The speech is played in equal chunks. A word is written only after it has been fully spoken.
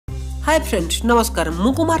Hi friends नमस्कार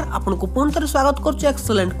मु कुमार आपको पुणी थे स्वागत करुच्चे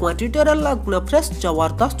एक्सलेंट कुआ ट्यूटोरियल फ्रेश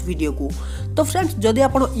जबरदस्त वीडियो को। तो फ्रेंड्स जदि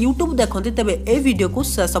आप यूट्यूब देखते तेरे ए वीडियो को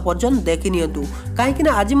शेष पर्यंत देखी नियंतु कहीं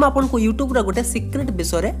आज मुझे यूट्यूब गोटे सिक्रेट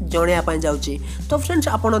विषय जनवाई जाऊँगी। तो फ्रेंड्स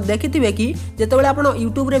आप देखिथे कि जितेबाला आप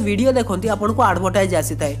यूट्यूब रे वीडियो देखते आपको एडवर्टाइज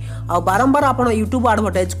आसी थाए आ बारंबार आप यूट्यूब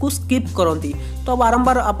एडवर्टाइज को स्किप करती। तो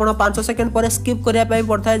बारंबार आप 5 सेकंड पर स्किप करने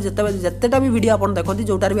पड़ता है जितेटा भी वीडियो आप देखते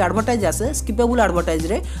जोटार भी एडवर्टाइज आसे स्किपेबल एडवर्टाइज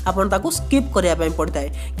रे आपन ताको स्किप करने पड़ता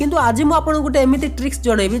है। किंतु आज मुझे आपको गोटे एमती ट्रिक्स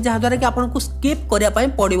जनइबी जहाँद्वारा कि आपको स्किप करने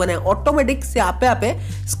पड़ो ना ऑटोमेटिक से आपे आपे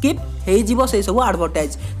स्किप हो से सब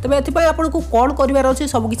एडवर्टाइज। तबे एथिपाई आपको कौन करार अच्छे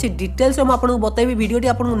सबकि डिटेल्स में आपको बताइबी वीडियोटी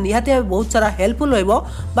आपको निहाती बहुत सारा हेल्पफुल हो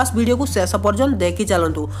बस वीडियो को शेष पर्यंत देखी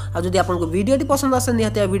चलतु। आदि आपको वीडियोटी पसंद आसे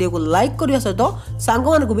निहाती वीडियो को लाइक करने सहित सांग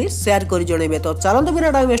मानक भी शेयर कर जनइबे। तो चलते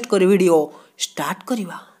बिना टाइम वेस्ट कर वीडियो स्टार्ट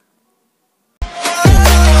करवा।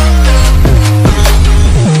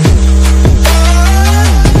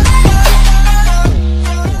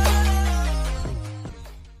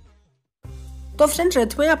 तो फ्रेंड्स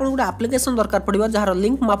एथि आपको गोटे एप्लिकेशन दरकार पड़ो जार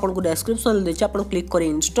लिंक मुझे डिस्क्रिप्शन देती आप क्लिक कर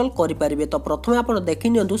इंस्टॉल करेंगे। तो प्रथम आप देखी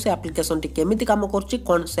नि से एप्लिकेशन टी केमी कम कर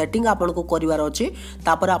कौन सेटिंग आपको करार अच्छी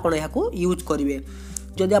तापर आप यूज करेंगे।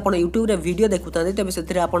 जदि आप यूट्यूब रे वीडियो देखुता तेज से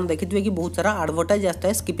देखिए कि बहुत सारा एडवर्टाइज आता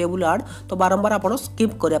है स्किपेबल आड तो बारंबार आप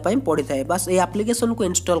स्किप करने पड़ी था। बस ये एप्लिकेशन को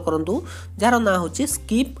इंस्टॉल करूँ जार ना हो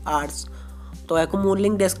स्किप आड्स। तो या मुझे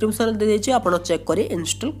लिंक डिस्क्रिप्शन दे देछि आप चेक करी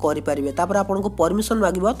इंस्टॉल करेंगे। तापर आपको परमिशन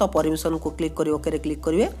मांगो तो परमिशन को क्लिक करी ओके क्लिक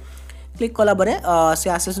करेंगे। क्लिक कला परे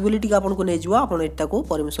से एक्सेसिबिलिटी का आपको नहीं जीव आप एटा को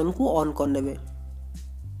परमिशन को ऑन कर नेबे।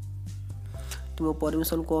 तो मैं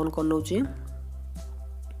परमिशन को ऑन कर नउछि।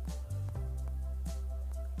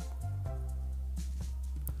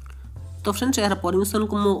 तो फ्रेंड्स यार परमिशन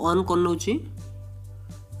को मु ऑन कर नउछि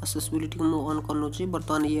एक्सेसिबिलिटी को मु ऑन कर नउछि।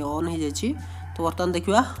 बर्तमान ये ऑन हो जाइछि। तो बर्तमान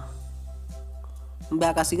देखिबा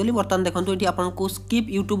बैक आसीगली। बर्तमान देखो ये आपको स्किप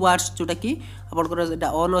यूट्यूब आड्स जोटा कि आपंकर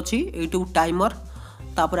ऑन अच्छी यूट्यूब टाइमर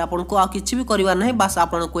तापर आपको आ किसी भी करवार ना बस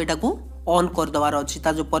आपको यहाँ को ऑन करदेवार अच्छी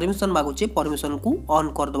जो परमिशन मागुचे परमिशन को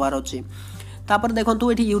ऑन करदेवार अच्छी। तापर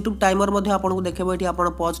देखो ये यूट्यूब टाइमर आपको देखो ये आप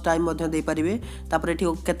पॉज टाइम दे पारे। तापर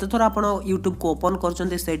ये केते थोड़ा आप यूट्यूब को ओपन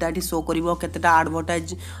कर शो कर केतेटा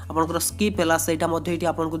एडवर्टाइज आपंकर स्किप है से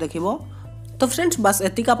आपको देखो। तो फ्रेंड्स बस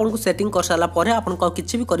एतिक आपको सेटिंग कर सारा आपको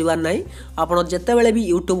किसी भी करवार ना आप जिते भी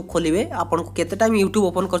यूट्यूब खोलिए आपको केते टाइम यूट्यूब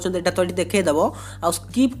ओपन कर तो देखईदेव आ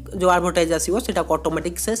स्किप जो एडवर्टाइज आसो से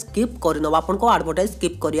ऑटोमेटिक से स्किप करनब। आपको एडवर्टाइज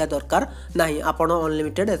स्किप करने दरकार ना आप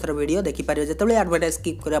अनलिमिटेड एथर वीडियो देखिपारे जिते एडवर्टाइज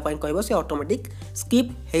स्किप करने कह से ऑटोमेटिक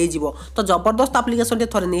स्किप हो। तो जबरदस्त एप्लिकेशन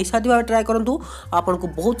थे नहीं सारी ट्राए करूँ आपको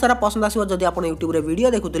बहुत सारा पसंद आसो। जब आप यूट्यूब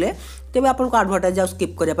वीडियो देखुले तेज आपको एडवर्टाइज आ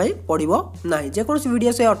स्किप करने पड़ो ना जेकोसी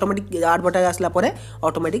वीडियो से ऑटोमेटिक एडवर्टाइज आसला परे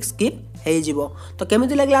ऑटोमेटिक स्किप हो। तो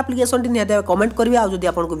केमिति लागला एप्लिकेशन टी निहाते कमेंट करिवे आ जदि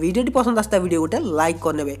आपको वीडियो टी पसंद आस्ता वीडियो गोटे लाइक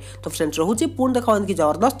करनेबे। तो फ्रेंड्स रहूची पुन देखा कि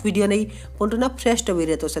जबरदस्त वीडियो नहीं पुन ना फ्रेश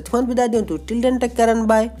वीडियो। तो सेथमन विदाय दियंतु till then take care and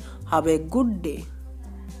bye have a good day.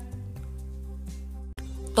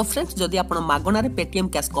 तो फ्रेंड्स जदि आप मागणार पेटीएम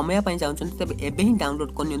कैश कमाइबा चाहते तेज एबे ही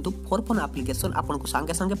डाउनलोड करनियंतु फोर फोन एप्लिकेशन आपको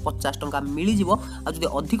सांगे सांगे 50 टंका मिल जिवो। आ जदि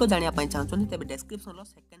अधिक जानिया चाहते तेज डिस्क्रिप्शन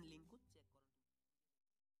सेकंड